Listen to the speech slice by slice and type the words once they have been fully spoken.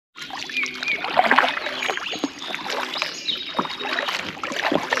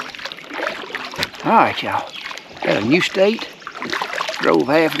Alright, y'all. Got a new state. Drove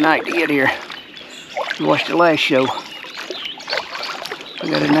half a night to get here. You watched the last show. I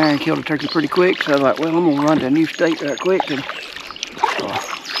got in there and killed a turkey pretty quick, so I was like, well, I'm gonna run to a new state right quick. And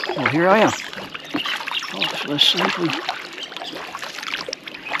well, here I am. So let's see if we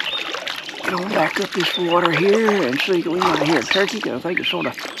get on back up this water here and see if we might hear a turkey, because I think it's sort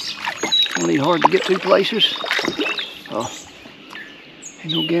of really hard to get to places.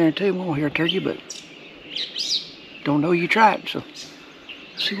 Ain't no guarantee we won't hear a turkey, but don't know you tried. So let's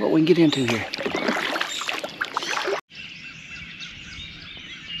see what we can get into here.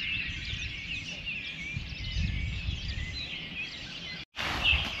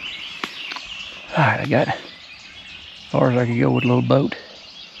 Alright, I got as far as I could go with a little boat.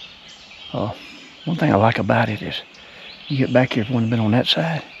 One thing I like about it is you get back here if you want to been on that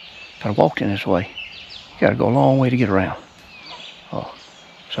side. If I walked in this way, you got to go a long way to get around.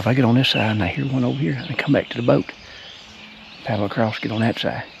 So if I get on this side and I hear one over here, I come back to the boat, paddle across, get on that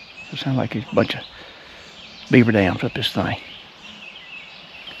side. So it sounds like there's a bunch of beaver dams up this thing.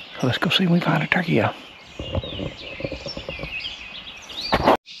 So let's go see if we find a turkey out.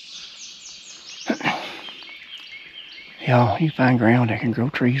 Y'all, you find ground that can grow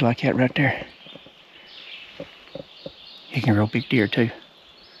trees like that right there. You can grow big deer too.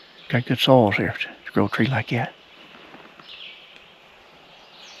 Got good soils here to grow a tree like that.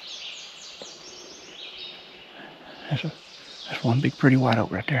 That's one big pretty white oak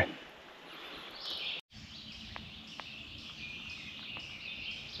right there.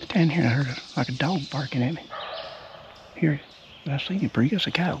 Standing here, I heard like a dog barking at me. Here, but I seen him pretty. That's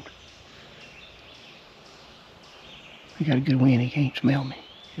a coyote. He got a good wind. He can't smell me.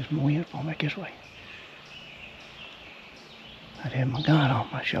 Just my wind blowing back this way. I'd had my gun on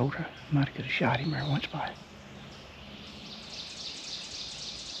my shoulder. Might have could have shot him there one spot.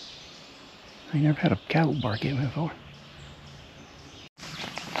 I never had a coyote bark at me before.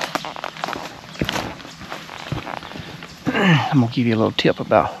 I'm gonna give you a little tip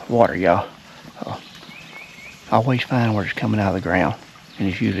about water, y'all. Always find where it's coming out of the ground, and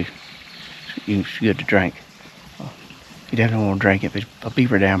it's usually good to drink. You definitely want to drink if it's a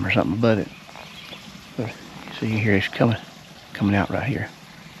beaver dam or something above it. But so you hear it's coming out right here.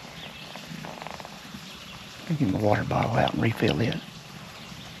 I'll get my water bottle out and refill it.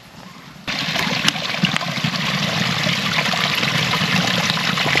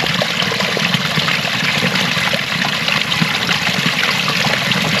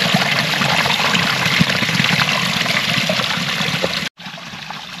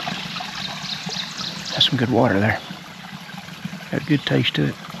 That's some good water there. Got a good taste to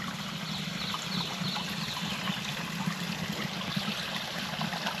it.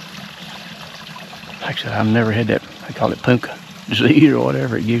 Like I said, I've never had that, they call it punka disease or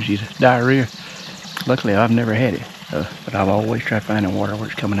whatever. It gives you diarrhea. Luckily, I've never had it, but I've always tried finding water where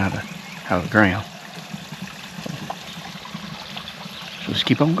it's coming out of the ground. So let's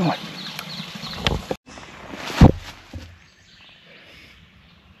keep on going.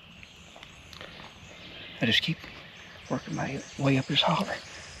 I just keep working my way up this holler.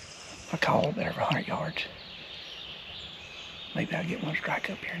 I call about every 100 yards. Maybe I'll get one strike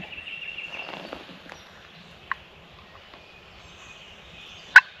up here.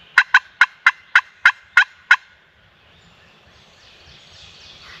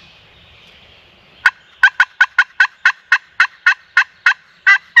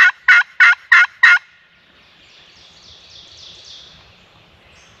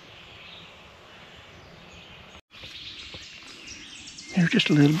 There's just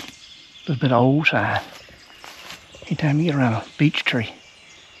a little bit of old sign. Anytime you get around a beech tree,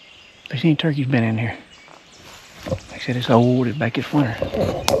 if there's any turkeys been in here. Like I said, it's old, it's back this winter.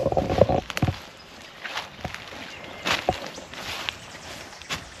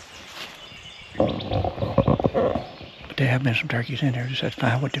 But there have been some turkeys in there, just have to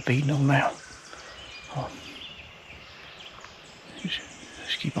find what they're feeding on now.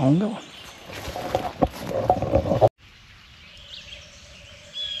 Just keep on going.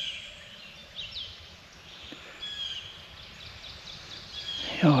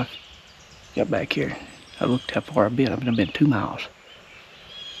 I got back here. I looked how far I've been. I've been 2 miles.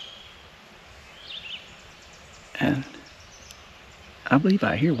 And I believe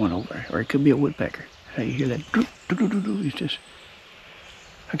I hear one over there, or it could be a woodpecker. How you hear that? It's just,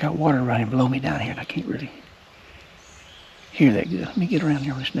 I got water running below me down here, and I can't really hear that good. Let me get around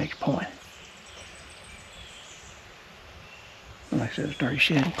here on this next point. Like I said, I started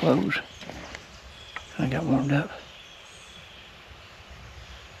shedding clothes. I got warmed up.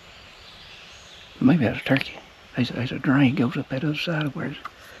 Maybe that's a turkey. There's a drain goes up that other side of where it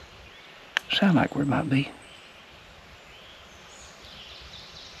sound like where it might be.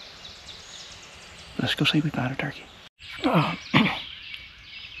 Let's go see if we find a turkey. Oh.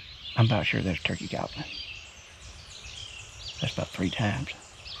 I'm about sure there's a turkey gobbling. That's about 3 times.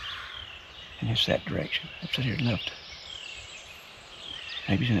 And it's that direction. Up to here left.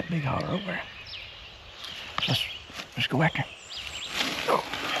 Maybe he's in that big holler over there. So let's go after him. Oh.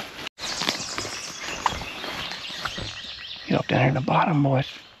 You know, down here in the bottom, boys,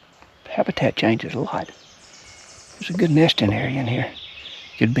 habitat changes a lot. There's a good nesting area in here.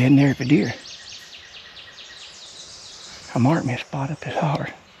 Good bedding area for deer. I marked me a spot up this holler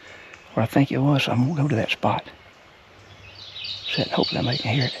where I think it was, so I'm gonna go to that spot. Sit and hopefully I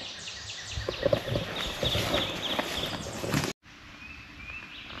can hear it.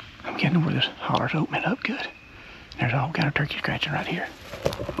 I'm getting where this holler's opening up good. There's all kind of turkey scratching right here.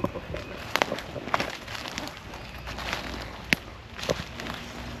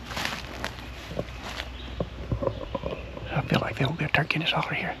 I feel like there will be a turkey in this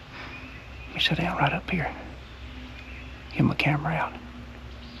holler here. Let me sit down right up here. Get my camera out.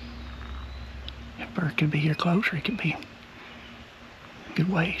 That bird could be here closer. It could be a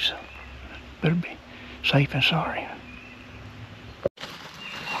good ways. Better be safe and sorry.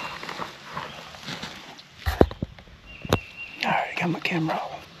 Alright, got my camera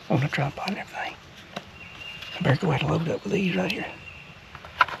on the tripod and everything. I better go ahead and load up with these right here.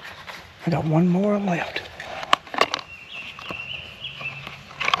 I got one more left.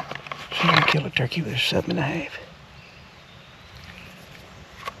 So I'm gonna kill a turkey with a 7.5.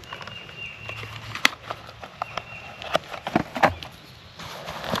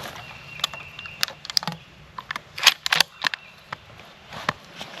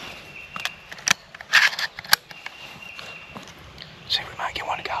 See if we might get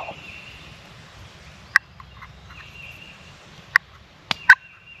one to gobble.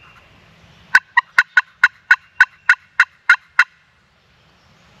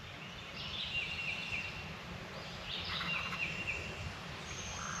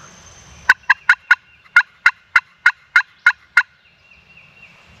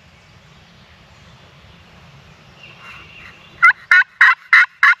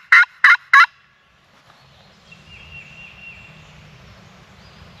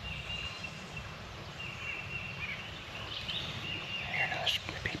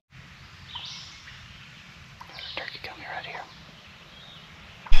 Turkey coming right here.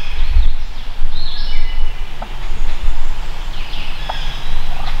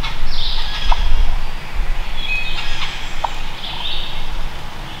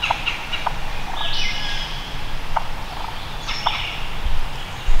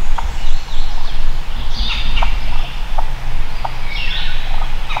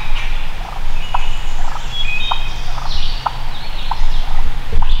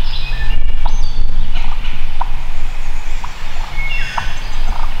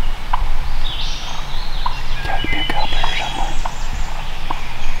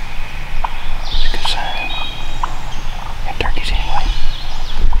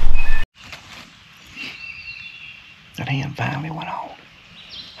 That hen finally went on.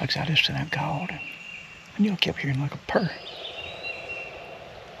 Like I said, I just sat and called, and you kept hearing like a purr.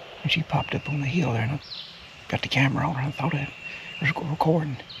 And she popped up on the hill there, and I got the camera on her, and I thought it was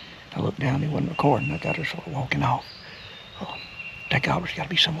recording. I looked down, it wasn't recording. I got her sort of walking off. Oh, that gobbler's got to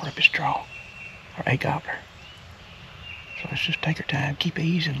be somewhere up his draw, or a gobbler. So let's just take our time, keep it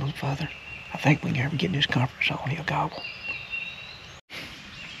easy a little further. I think we can ever get in this comfort zone, he'll gobble.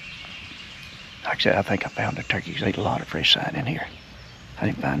 Like I said, I think I found the turkeys. They ate a lot of fresh sign in here. I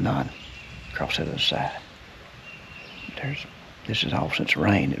didn't find none across the other side. This is all since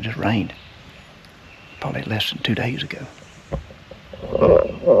rain. It just rained probably less than 2 days ago.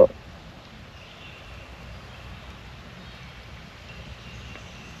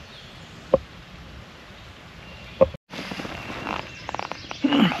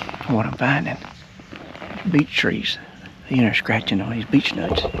 What I'm finding, beech trees. They're scratching on these beech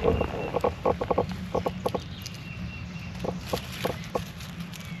nuts.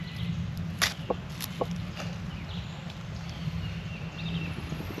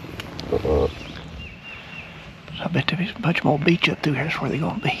 I bet there's a bunch more beech up through here. That's where they're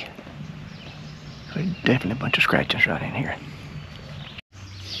going to be. There's definitely a bunch of scratches right in here.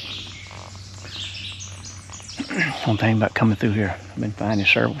 One thing about coming through here, I've been finding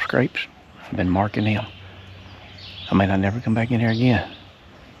several scrapes. I've been marking them. I may not never come back in here again.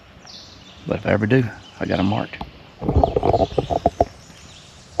 But if I ever do, I got them marked.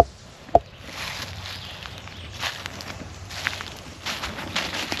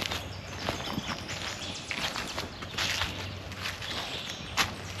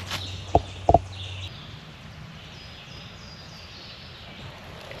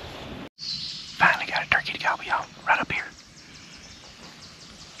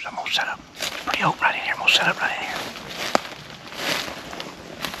 So I'm gonna set up. It's pretty open right in here. I'm gonna set up right in here.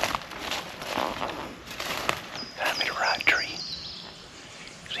 Find me the right tree.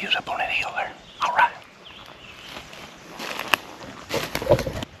 See, he was up on that hill there. All right.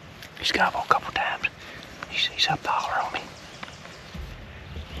 He's gobbled a couple times. He's up the holler on me. I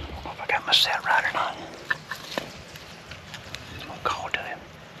don't know if I got my set right or not. I'm gonna call to him.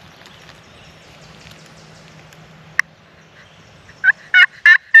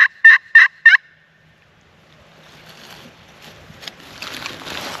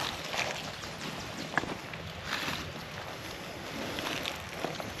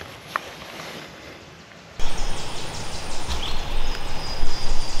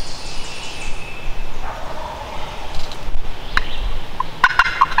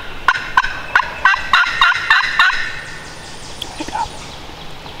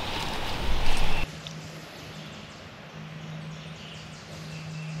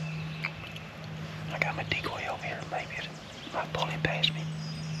 I got my decoy over here. Maybe it might pull him past me.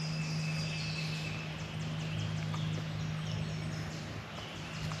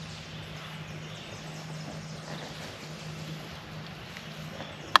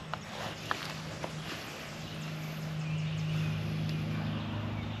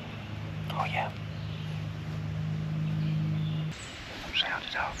 Oh yeah.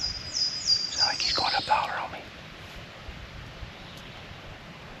 Sounded off. Sounds like he's going up the holler on me.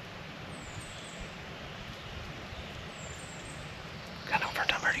 I know for a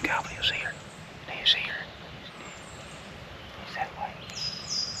time I heard him gobble. He was here. He's here. He's that way.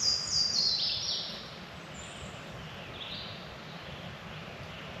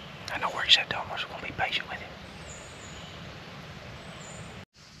 I know where he's at though. I'm just gonna be patient with him.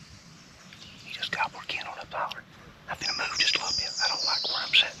 He just gobbled again on up the holler. I'm gonna move just a little bit. I don't like where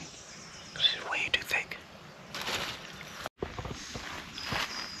I'm sitting. This is way too thick.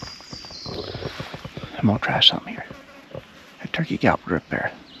 I'm gonna try something here. That turkey gobbled up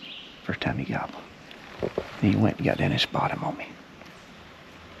there. First time he gobbled. Then he went and got down and spotted him on me.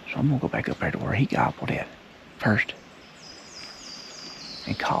 So I'm gonna go back up there to where he gobbled at first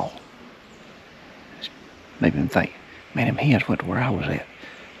and call. Maybe him think, man, them hens went to where I was at.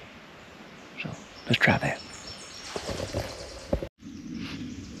 So let's try that.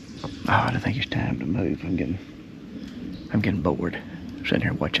 Oh, I think it's time to move. I'm getting bored. Sitting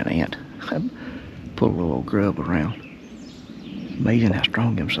here watching an ant. I pull a little grub around. It's amazing how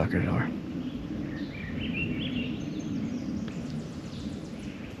strong them suckers are.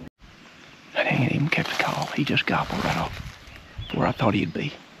 I didn't even catch the call. He just gobbled right off where I thought he'd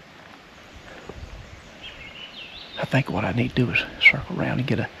be. I think what I need to do is circle around and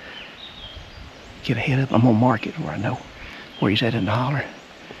get a head up. I'm gonna mark it where I know where he's at in the holler.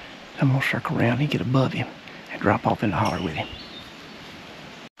 I'm gonna circle around and get above him and drop off in the holler with him.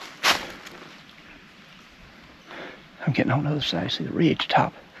 I'm getting on the other side. See the ridge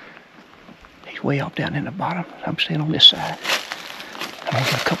top. He's way off down in the bottom. I'm staying on this side. I'm gonna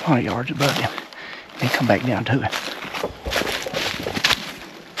get a couple hundred yards above him and then come back down to it.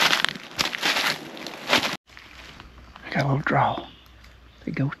 I got a little draw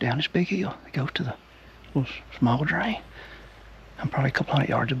that goes down this big hill. It goes to the little small drain. I'm probably a couple hundred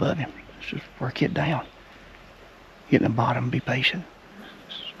yards above him. Let's just work it down. Get in the bottom, be patient.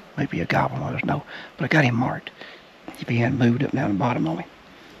 Maybe a gobble, I don't know. But I got him marked. If he hadn't moved up down the bottom on me.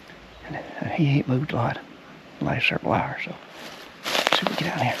 And he ain't moved a lot the last several hours. So let's see if we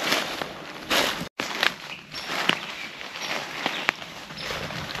get out here.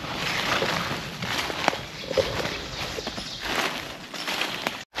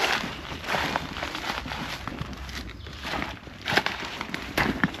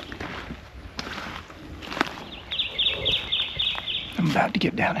 I'm about to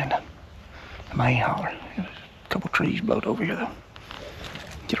get down in the main holler. Got a couple trees blowed over here though.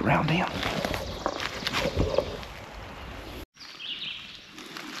 Get around them.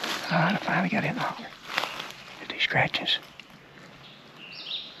 Alright, I finally got in the holler. Get these scratchings.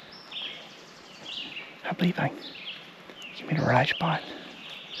 I believe I can get me the right spot.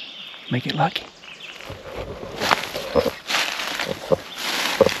 Make it lucky.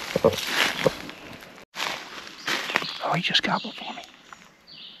 Oh, he just gobbled for me.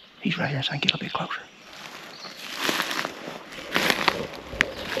 He's right here, so I can get a little bit closer.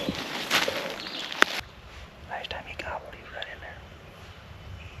 Last time he gobbled, he was right in there.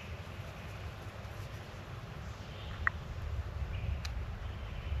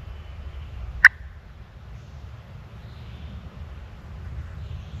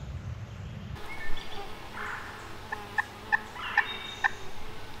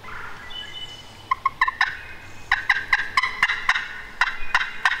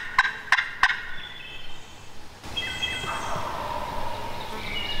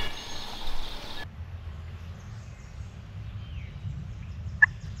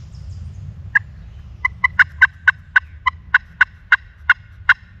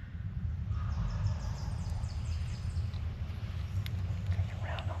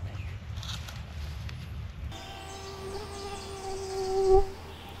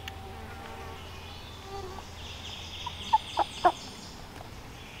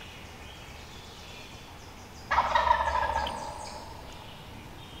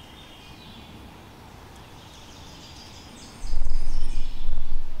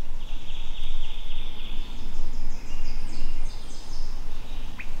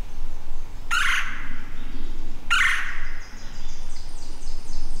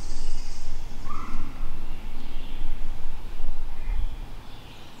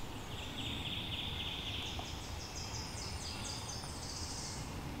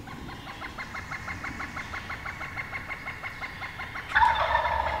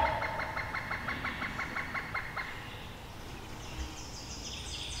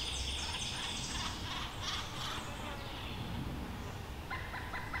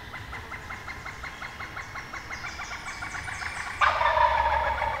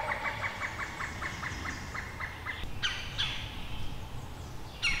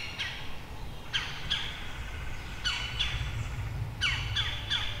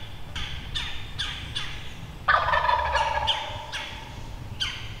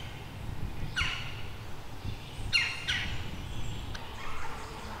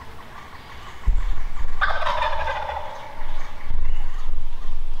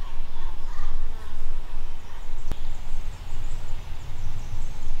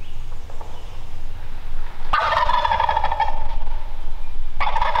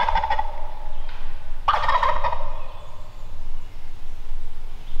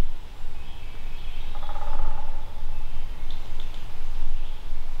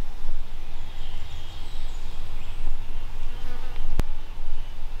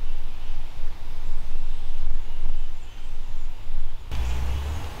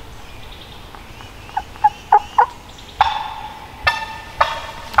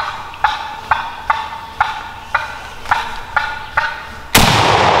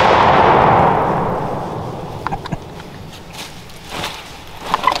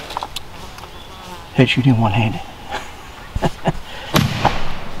 Bet shoot him one-handed.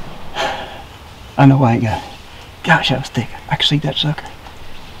 I know I ain't got it. Gosh, that was thick. I could see that sucker.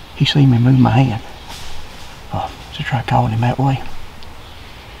 He seen me move my hand. To try calling him that way.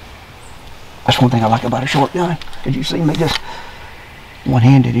 That's one thing I like about a short gun. Did you see me just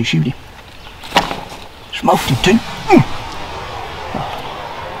one-handed and shoot him? Smoked him too.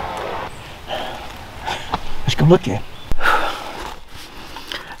 Let's go look at him.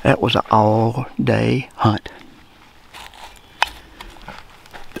 That was an all-day hunt.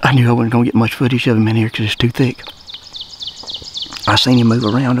 I knew I wasn't going to get much footage of him in here because it's too thick. I seen him move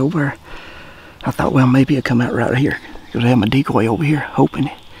around over there. I thought, well, maybe he'll come out right here because I had my decoy over here,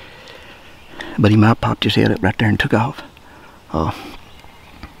 hoping. But he might have popped his head up right there and took off. But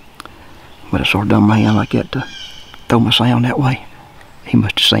I sort of done my hand like that to throw my sound that way. He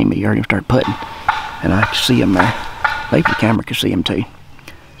must have seen me, heard him start putting, and I could see him there. Maybe the camera could see him too.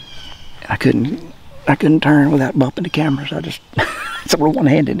 I couldn't turn without bumping the camera, so I just threw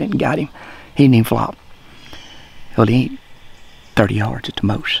one-handed and got him. He didn't even flop. Well, he ain't 30 yards at the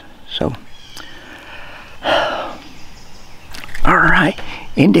most. So, all right,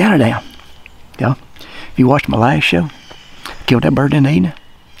 Indiana down. Yeah, if you watched my last show, killed that bird in the evening.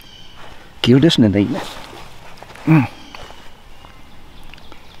 Killed this in the evening.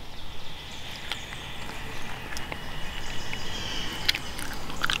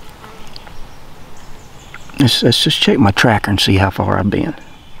 Let's just check my tracker and see how far I've been.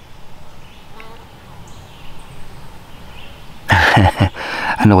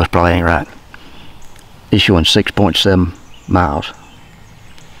 I know it probably ain't right. It's showing 6.7 miles.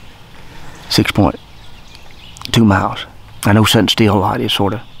 6.2 miles. I know sitting still a lot, it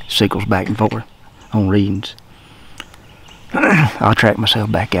sort of sickles back and forth on readings. I'll track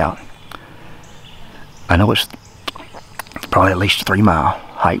myself back out. I know it's probably at least a 3-mile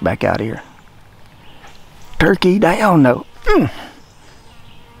hike back out here. Turkey down though.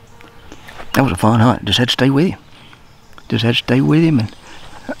 That was a fun hunt. Just had to stay with him. Just had to stay with him and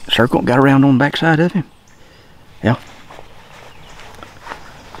circle and got around on the backside of him. Yeah.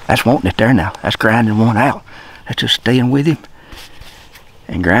 That's wanting it there now. That's grinding one out. That's just staying with him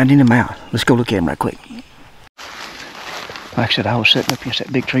and grinding him out. Let's go look at him right quick. Like I said, I was sitting up against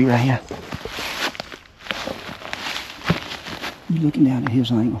that big tree right here. You're looking down at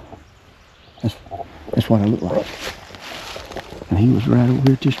his angle. That's what I look like. And he was right over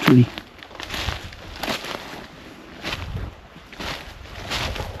here at this tree.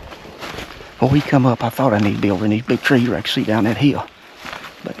 Before he come up, I thought I needed to be over in these big trees where I could see down that hill.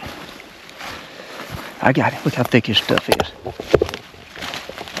 But I got it. Look how thick his stuff is.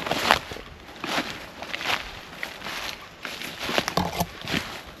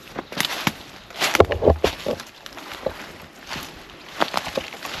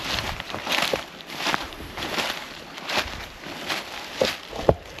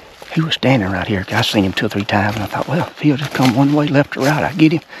 He was standing right here. I seen him 2 or 3 times, and I thought, well, if he'll just come one way, left or right, I'll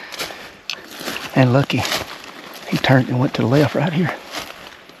get him. And lucky, he turned and went to the left right here.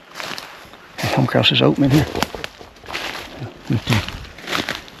 And come across this opening here.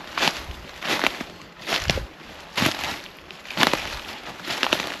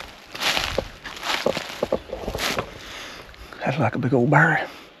 That's like a big old bird.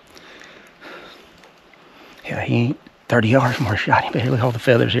 Yeah, he ain't 30 yards from where I shot him, but here, look at all the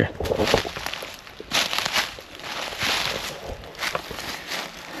feathers here.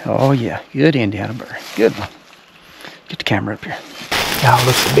 Oh yeah, good Indiana bird, good one. Get the camera up here. Y'all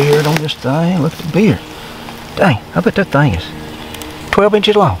look at the beard on this thing, look at the beard. Dang, I bet that thing is 12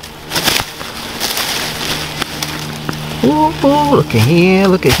 inches long. Ooh, look at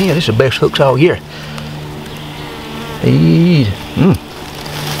him, look at him. This is the best hooks all year.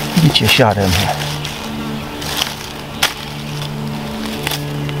 Get you a shot of him here.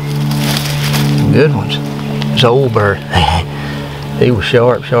 Good ones. It's an old bird. He was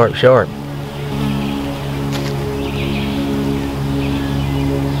sharp, sharp, sharp.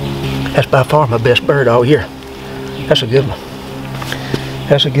 That's by far my best bird all year. That's a good one.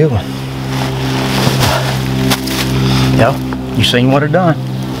 That's a good one. Yeah, you seen what I done.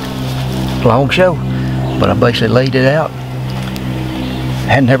 Long show, but I basically laid it out.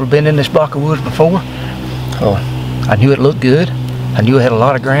 Hadn't ever been in this block of woods before. I knew it looked good. I knew it had a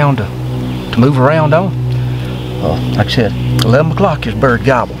lot of ground to move around on. Like I said, 11 o'clock his bird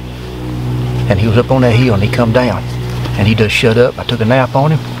gobbled. And he was up on that hill and he come down. And he just shut up. I took a nap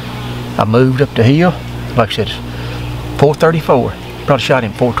on him. I moved up the hill. Like I said, it's 434. Probably shot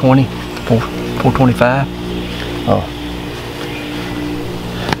him 420, 425.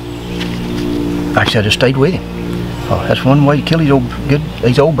 Like I said, I just stayed with him. That's one way to kill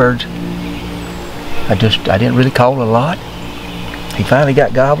these old birds. I didn't really call a lot. He finally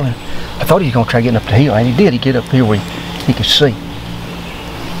got gobbling. I thought he was gonna try getting up the hill, and he did. He get up here where he could see.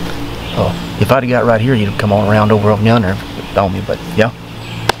 If I'd have got right here, he'd have come on around over on yonder on me, but yeah.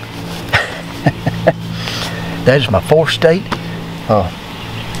 That is my 4th state.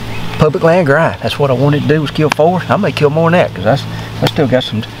 Public land grind. That's what I wanted to do, was kill 4. I may kill more than that, because I still got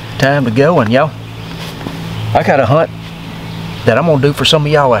some time to go. And y'all, I got a hunt that I'm gonna do for some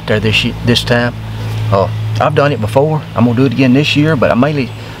of y'all out there this time. I've done it before. I'm gonna do it again this year, but I mainly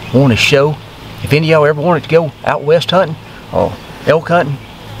want to show, if any of y'all ever wanted to go out west hunting, elk hunting,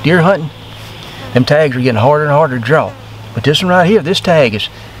 deer hunting, them tags are getting harder and harder to draw. But this one right here, this tag is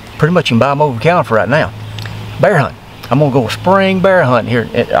pretty much, you can buy them over the counter for right now. Bear hunting. I'm gonna go spring bear hunting here.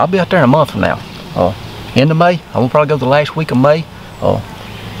 I'll be out there in a month from now. End of May. I'm gonna probably go the last week of May.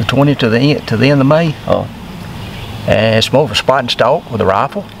 The 20th to the end of May. And it's more of a spot and stalk with a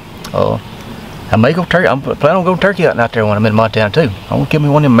rifle. I may go turkey. I'm planning on going turkey hunting out there when I'm in Montana too. I'm gonna kill me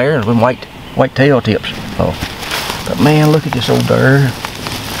one of them mares with white tail tips. But man, look at this old bird.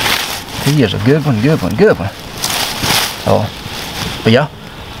 He is a good one, good one, good one. But yeah,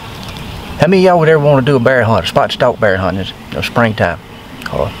 how many of y'all would ever want to do a bear hunt, a spot and stalk bear hunt in springtime?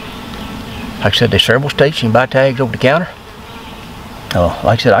 Like I said, there's several states you can buy tags over the counter. Like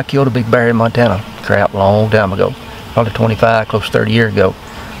I said, I killed a big bear in Montana, crap, a long time ago, probably 25, close to 30 years ago.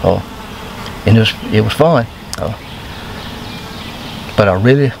 And it was fun. But I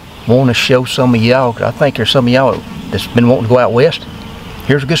really want to show some of y'all, because I think there's some of y'all that's been wanting to go out west.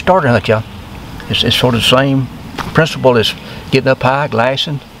 Here's a good starter hunt, y'all. It's sort of the same principle as getting up high,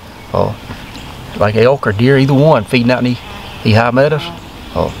 glassing, like elk or deer, either one, feeding out in the high meadows.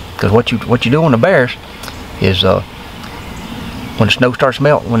 Because what you do on the bears is when the snow starts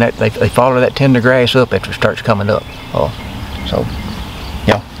melting, when they follow that tender grass up after it starts coming up. So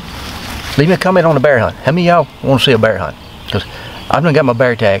yeah, leave me a comment on the bear hunt. How many of y'all want to see a bear hunt? Because I've done got my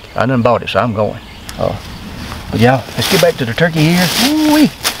bear tag. I done bought it, so I'm going. But y'all, let's get back to the turkey here. Ooh-wee.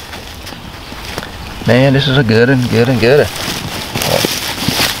 Man, this is a good one, good one, good one.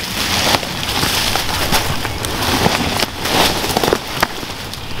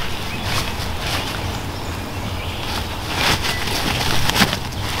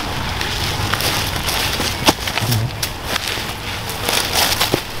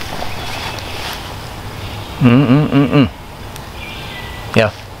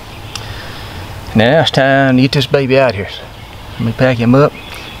 Yeah. Now it's time to get this baby out here. Let me pack him up,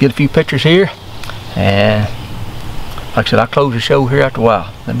 get a few pictures here, and like I said, I'll close the show here after a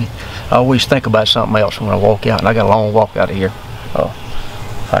while. I always think about something else when I walk out, and I got a long walk out of here.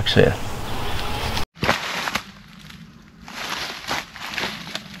 Like I said.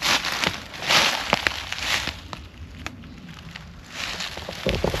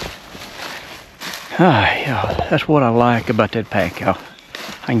 Yeah, that's what I like about that pack, y'all.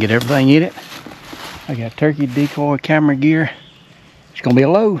 I can get everything in it. I got turkey, decoy, camera gear. It's gonna be a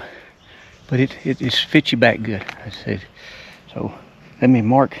load, but it fits you back good. I said. So let me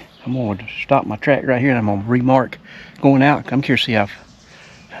mark. I'm gonna stop my track right here, and I'm gonna remark going out. I'm curious to see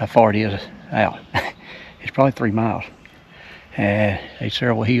how far it is out. It's probably 3 miles, and there's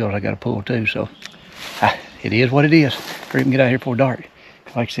several hills I got to pull too. So it is what it is. Hurry up and get out here before dark.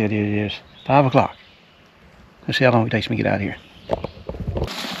 Like I said, it is 5 o'clock. Let's see how long it takes me to get out of here.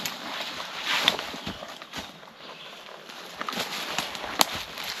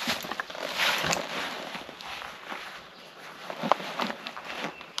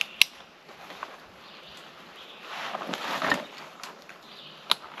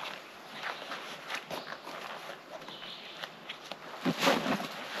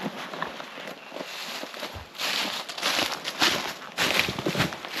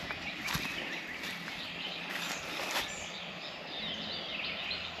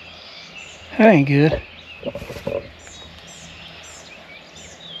 That ain't good. I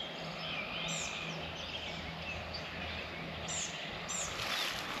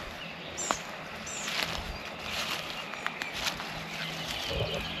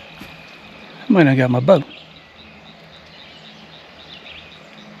might not got my boat.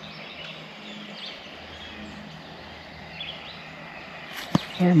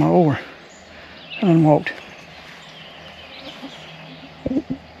 There's my oar. Unwalked.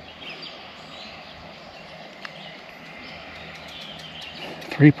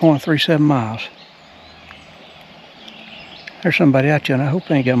 3.37 miles. There's somebody out there, and I hope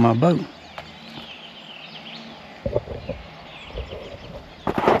they ain't got my boat.